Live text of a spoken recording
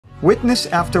Witness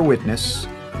after witness,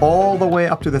 all the way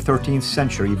up to the 13th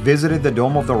century, visited the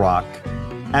Dome of the Rock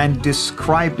and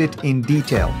described it in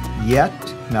detail, yet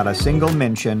not a single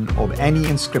mention of any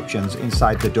inscriptions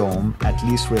inside the dome, at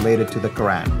least related to the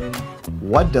Quran.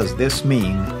 What does this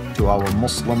mean to our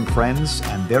Muslim friends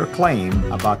and their claim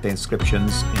about the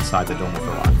inscriptions inside the Dome of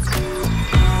the Rock?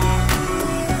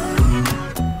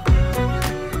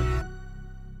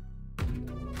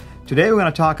 Today we're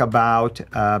going to talk about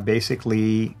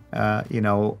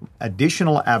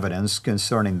additional evidence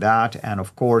concerning that. And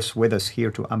of course, with us here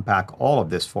to unpack all of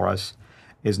this for us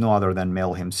is no other than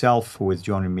Mel himself, who is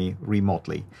joining me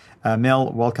remotely.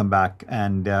 Mel, welcome back.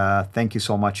 And thank you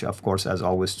so much, of course, as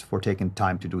always, for taking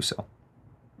time to do so.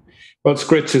 Well, it's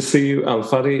great to see you,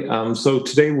 Fadi. So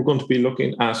today we're going to be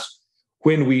looking at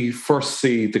when we first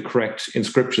see the correct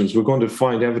inscriptions. We're going to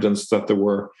find evidence that there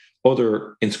were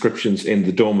other inscriptions in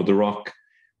the Dome of the Rock,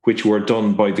 which were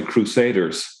done by the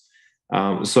Crusaders.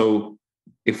 So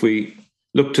if we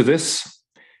look to this,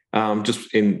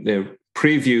 just in the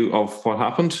preview of what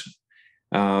happened,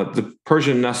 the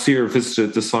Persian Nasir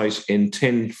visited the site in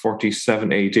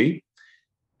 1047 AD,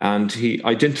 and he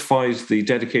identifies the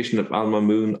dedication of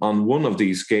Al-Mamun on one of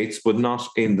these gates, but not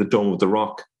in the Dome of the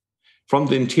Rock. From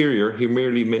the interior, he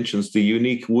merely mentions the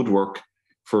unique woodwork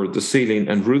for the ceiling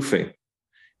and roofing.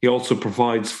 He also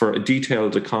provides for a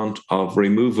detailed account of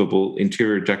removable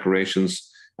interior decorations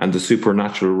and the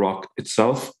supernatural rock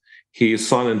itself. He is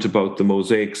silent about the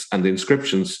mosaics and the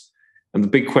inscriptions. And the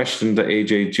big question that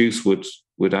A.J. Juice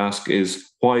would ask is,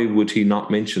 why would he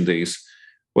not mention these?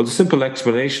 Well, the simple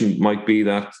explanation might be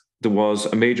that there was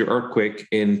a major earthquake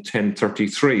in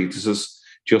 1033. This is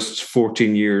just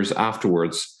 14 years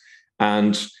afterwards.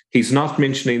 And he's not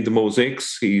mentioning the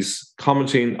mosaics. He's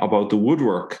commenting about the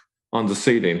woodwork on the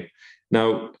ceiling.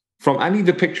 Now, from any of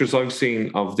the pictures I've seen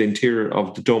of the interior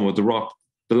of the Dome of the Rock,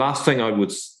 the last thing I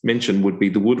would mention would be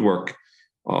the woodwork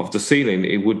of the ceiling.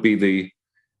 It would be the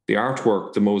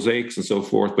artwork, the mosaics and so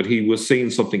forth, but he was seeing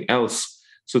something else.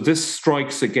 So this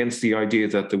strikes against the idea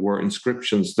that there were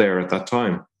inscriptions there at that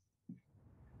time.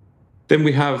 Then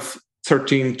we have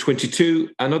 1322,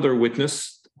 another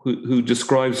witness who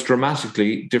describes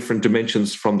dramatically different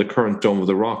dimensions from the current Dome of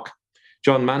the Rock.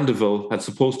 John Mandeville had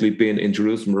supposedly been in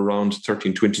Jerusalem around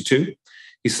 1322.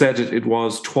 He said it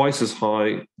was twice as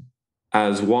high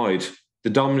as wide, the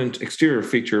dominant exterior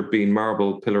feature being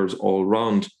marble pillars all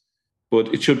round.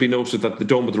 But it should be noted that the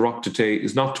Dome of the Rock today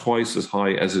is not twice as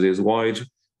high as it is wide,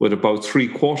 but about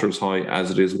 3/4 high as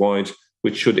it is wide,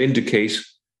 which should indicate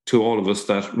to all of us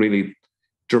that really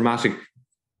dramatic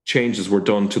changes were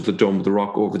done to the Dome of the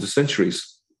Rock over the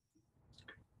centuries.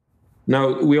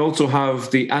 Now, we also have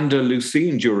the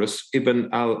Andalusian jurist Ibn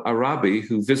al-Arabi,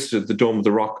 who visited the Dome of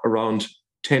the Rock around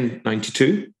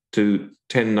 1092 to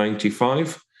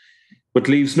 1095, but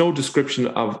leaves no description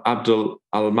of Abd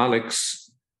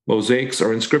al-Malik's mosaics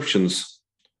or inscriptions.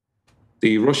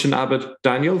 The Russian abbot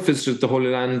Daniel visited the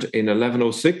Holy Land in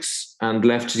 1106 and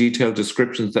left detailed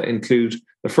descriptions that include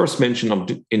the first mention of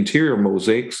interior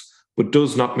mosaics, but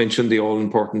does not mention the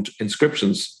all-important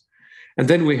inscriptions. And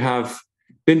then we have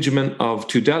Benjamin of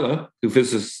Tudela, who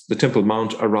visits the Temple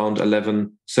Mount around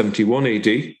 1171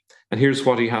 AD. And here's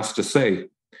what he has to say.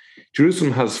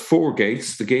 Jerusalem has 4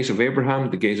 gates, the gate of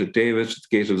Abraham, the gate of David, the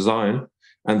gate of Zion,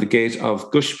 and the gate of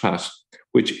Gushpat,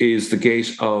 which is the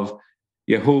gate of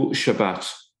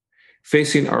Yehoshabat,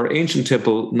 facing our ancient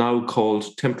temple now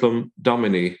called Templum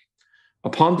Domini.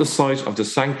 Upon the site of the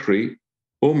sanctuary,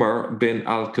 Omar bin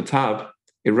al-Khattab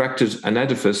erected an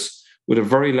edifice with a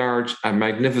very large and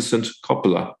magnificent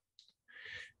cupola.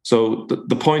 So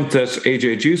the point that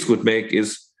A.J. Juice would make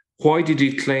is, why did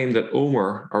he claim that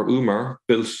Umar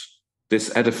built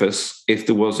this edifice if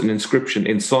there was an inscription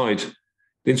inside?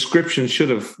 The inscription should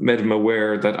have made him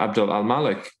aware that Abd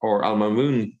al-Malik or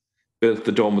Al-Mamun built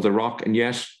the Dome of the Rock, and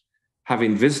yet,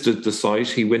 having visited the site,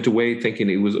 he went away thinking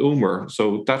it was Umar.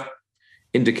 So that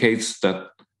indicates that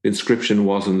the inscription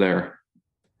wasn't there.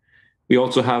 We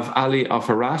also have Ali of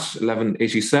Herat,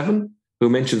 1187, who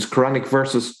mentions Quranic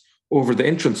verses over the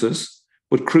entrances,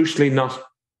 but crucially not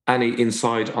any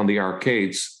inside on the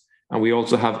arcades. And we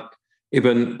also have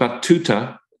Ibn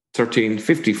Battuta,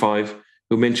 1355,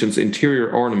 who mentions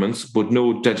interior ornaments, but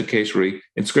no dedicatory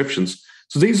inscriptions.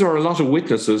 So these are a lot of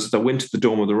witnesses that went to the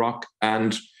Dome of the Rock,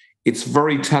 and it's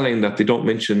very telling that they don't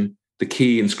mention the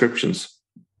key inscriptions.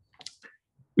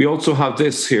 We also have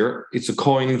this here. It's a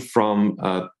coin from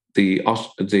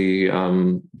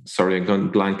sorry, I'm going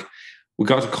blank. We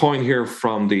got a coin here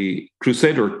from the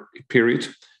Crusader period,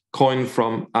 coin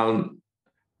from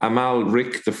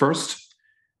Amalric I,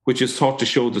 which is thought to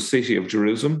show the city of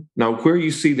Jerusalem. Now, where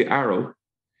you see the arrow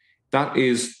that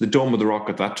is the Dome of the Rock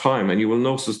at that time. And you will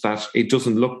notice that it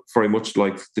doesn't look very much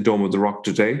like the Dome of the Rock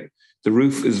today. The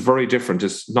roof is very different.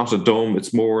 It's not a dome.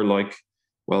 It's more like,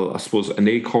 well, I suppose an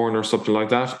acorn or something like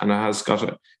that. And it has got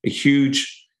a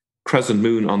huge crescent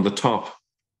moon on the top.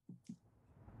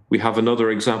 We have another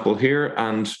example here,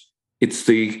 and it's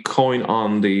the coin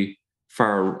on the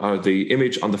the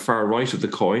image on the far right of the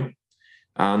coin.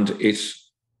 And it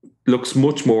looks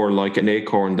much more like an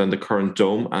acorn than the current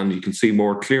dome. And you can see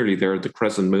more clearly there the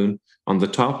crescent moon on the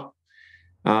top.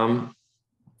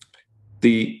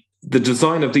 The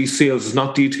design of these seals is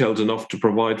not detailed enough to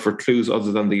provide for clues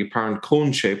other than the apparent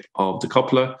cone shape of the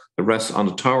cupola that rests on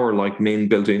a tower-like main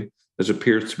building that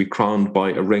appears to be crowned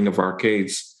by a ring of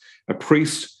arcades. A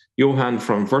priest, Johann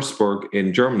from Würzburg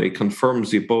in Germany, confirms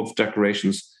the above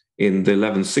decorations in the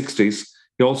 1160s.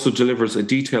 He also delivers a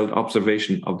detailed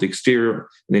observation of the exterior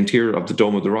and interior of the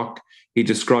Dome of the Rock. He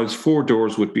describes 4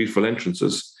 doors with beautiful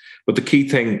entrances. But the key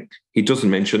thing he doesn't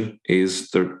mention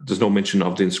is there's no mention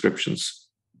of the inscriptions.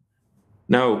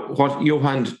 Now, what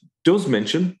Johann does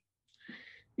mention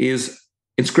is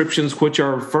inscriptions which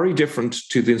are very different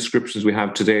to the inscriptions we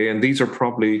have today, and these are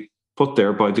probably put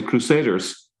there by the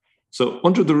Crusaders. So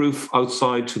under the roof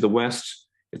outside to the west,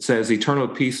 it says, "Eternal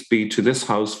peace be to this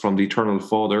house from the eternal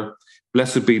Father.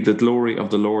 Blessed be the glory of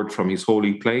the Lord from his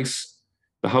holy place.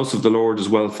 The house of the Lord is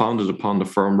well founded upon the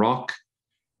firm rock,"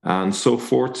 and so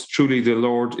forth. "Truly the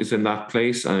Lord is in that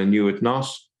place, and I knew it not."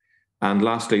 And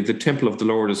lastly, "The temple of the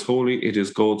Lord is holy. It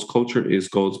is God's culture, it is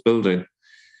God's building."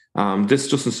 This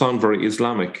doesn't sound very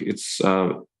Islamic. It's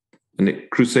a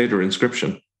Crusader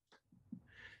inscription.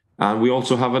 And we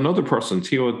also have another person,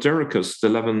 Theodoricus, the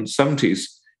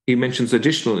 1170s. He mentions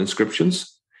additional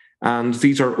inscriptions, and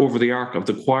these are over the ark of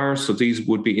the choir. So these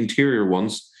would be interior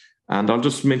ones. And I'll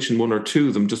just mention 1 or 2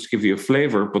 of them just to give you a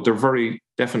flavor, but they're very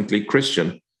definitely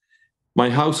Christian. "My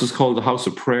house is called the house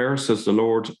of prayer, says the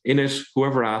Lord. In it,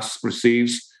 whoever asks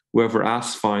receives, whoever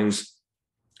asks finds,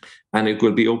 and it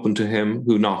will be open to him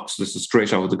who knocks." This is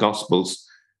straight out of the Gospels.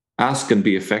 "Ask and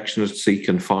be affectionate, seek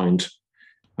and find."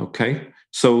 Okay,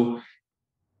 so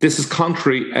this is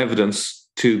contrary evidence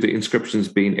to the inscriptions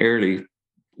being early.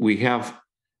 We have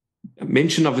a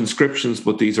mention of inscriptions,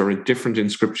 but these are different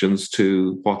inscriptions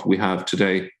to what we have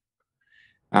today.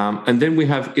 And then we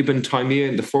have Ibn Taymiyyah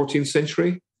in the 14th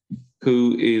century,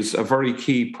 who is a very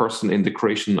key person in the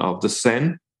creation of the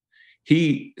Sen.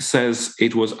 He says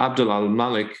it was Abdul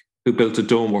al-Malik who built a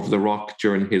dome over the rock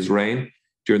during his reign,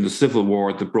 during the civil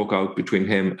war that broke out between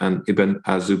him and Ibn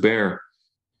az-Zubair.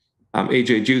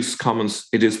 A.J. Juice comments,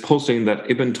 "It is puzzling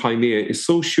that Ibn Taymiyyah is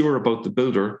so sure about the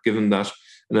builder, given that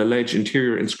an alleged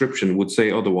interior inscription would say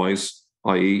otherwise,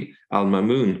 i.e.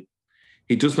 Al-Mamun.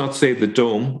 He does not say the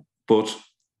dome, but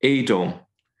a dome.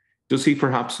 Does he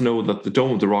perhaps know that the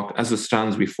Dome of the Rock, as it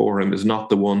stands before him, is not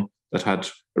the one that had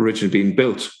originally been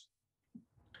built?"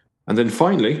 And then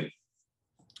finally,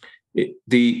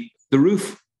 the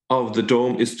roof of the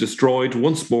dome is destroyed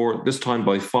once more, this time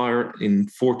by fire in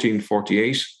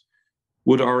 1448.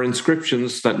 Would our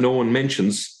inscriptions that no one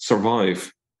mentions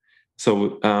survive?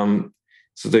 So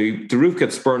the roof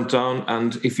gets burnt down,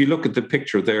 and if you look at the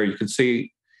picture there, you can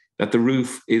see that the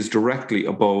roof is directly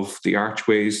above the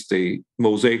archways. The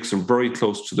mosaics are very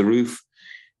close to the roof.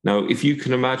 Now, if you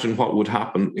can imagine what would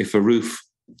happen if a roof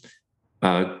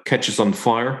catches on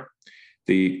fire,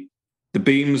 the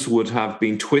beams would have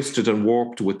been twisted and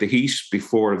warped with the heat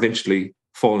before eventually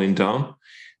falling down.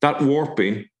 That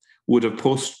warping would have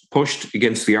pushed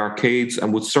against the arcades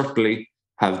and would certainly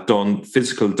have done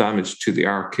physical damage to the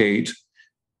arcade,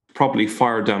 probably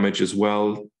fire damage as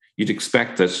well. You'd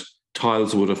expect that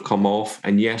tiles would have come off.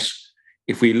 And yet,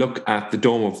 if we look at the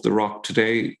Dome of the Rock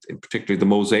today, particularly the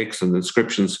mosaics and the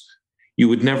inscriptions, you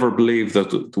would never believe that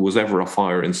there was ever a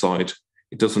fire inside.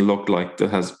 It doesn't look like there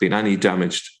has been any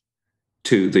damage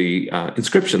to the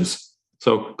inscriptions.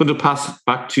 So I'm going to pass it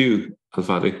back to you,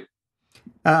 Al-Fadi.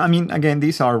 Again,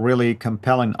 these are really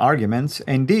compelling arguments.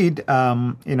 Indeed,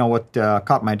 what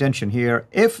caught my attention here,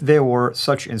 if there were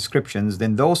such inscriptions,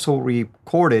 then those who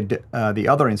recorded the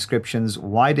other inscriptions,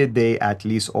 why did they at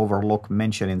least overlook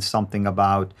mentioning something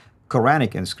about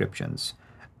Quranic inscriptions?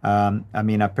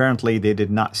 Apparently they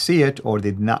did not see it or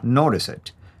did not notice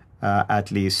it, at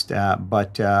least.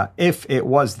 But if it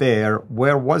was there,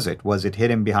 where was it? Was it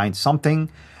hidden behind something?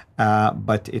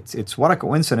 But it's what a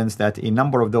coincidence that a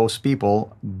number of those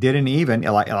people didn't even,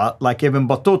 like Ibn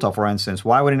Battuta, for instance.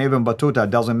 Why wouldn't Ibn Battuta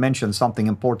doesn't mention something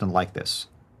important like this?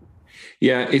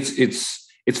 Yeah,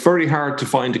 it's very hard to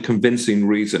find a convincing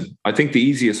reason. I think the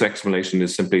easiest explanation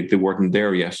is simply they weren't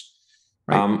there yet.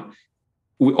 Right.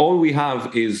 all we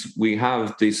have is we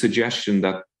have the suggestion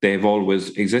that they've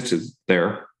always existed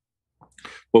there.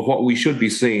 But what we should be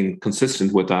seeing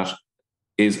consistent with that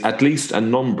is at least a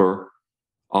number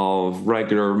of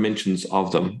regular mentions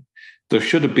of them. There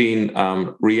should have been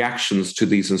reactions to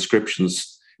these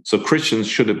inscriptions. So Christians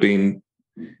should have been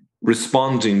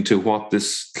responding to what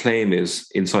this claim is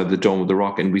inside the Dome of the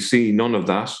Rock. And we see none of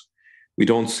that. We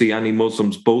don't see any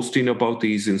Muslims boasting about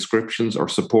these inscriptions or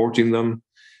supporting them.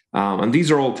 And these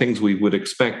are all things we would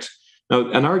expect. Now,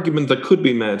 an argument that could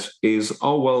be made is,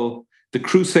 oh, well, the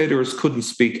Crusaders couldn't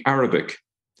speak Arabic.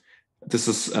 This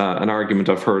is an argument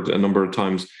I've heard a number of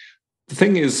times. The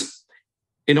thing is,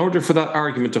 in order for that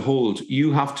argument to hold,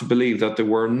 you have to believe that there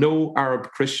were no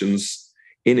Arab Christians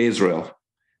in Israel.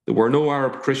 There were no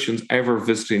Arab Christians ever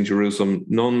visiting Jerusalem,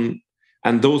 none.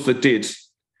 And those that did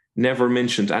never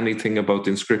mentioned anything about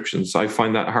the inscriptions. I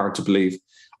find that hard to believe.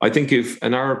 I think if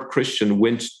an Arab Christian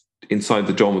went inside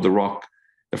the Dome of the Rock,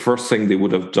 the first thing they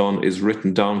would have done is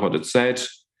written down what it said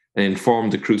and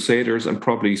informed the Crusaders, and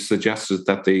probably suggested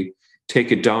that they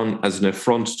take it down as an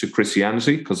affront to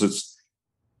Christianity, because it's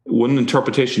one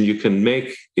interpretation you can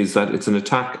make is that it's an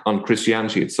attack on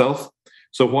Christianity itself.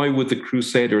 So why would the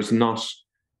Crusaders not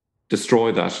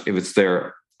destroy that if it's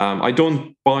there? I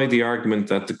don't buy the argument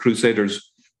that the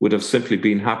Crusaders would have simply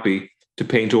been happy to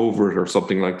paint over it or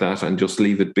something like that and just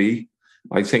leave it be.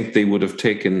 I think they would have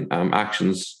taken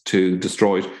actions to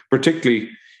destroy it, particularly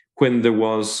when there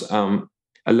was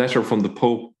a letter from the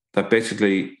Pope that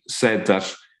basically said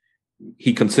that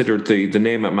he considered the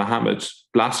name of Muhammad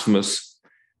blasphemous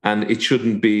and it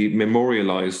shouldn't be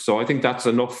memorialized. So I think that's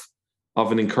enough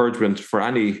of an encouragement for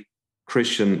any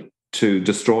Christian to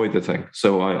destroy the thing.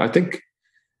 So I think,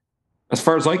 as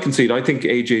far as I can see it, I think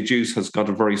A.J. Juice has got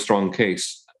a very strong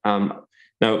case. Now,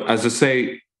 as I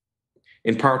say,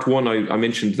 in part one, I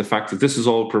mentioned the fact that this is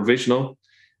all provisional.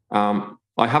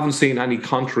 I haven't seen any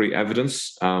contrary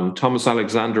evidence. Thomas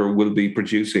Alexander will be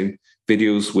producing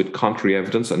videos with contrary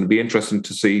evidence, and it'll be interesting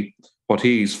to see what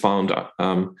he's found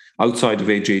outside of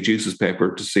A.J. Juice's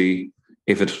paper to see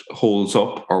if it holds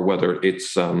up or whether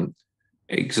it's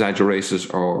exaggerated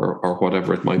or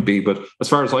whatever it might be. But as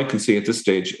far as I can see at this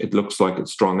stage, it looks like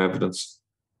it's strong evidence.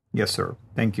 Yes, sir.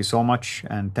 Thank you so much.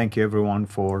 And thank you everyone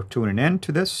for tuning in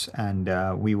to this. And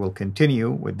we will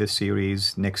continue with this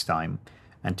series next time.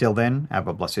 Until then, have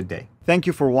a blessed day. Thank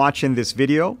you for watching this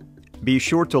video. Be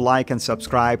sure to like and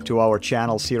subscribe to our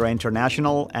channel, CIRA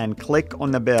International, and click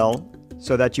on the bell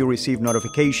so that you receive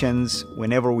notifications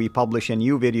whenever we publish a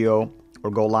new video or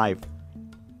go live.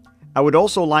 I would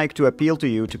also like to appeal to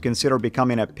you to consider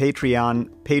becoming a Patreon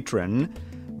patron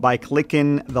by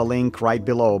clicking the link right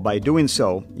below. By doing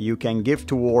so, you can give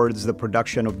towards the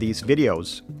production of these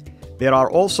videos. There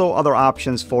are also other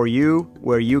options for you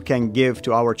where you can give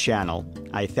to our channel.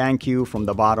 I thank you from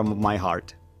the bottom of my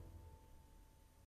heart.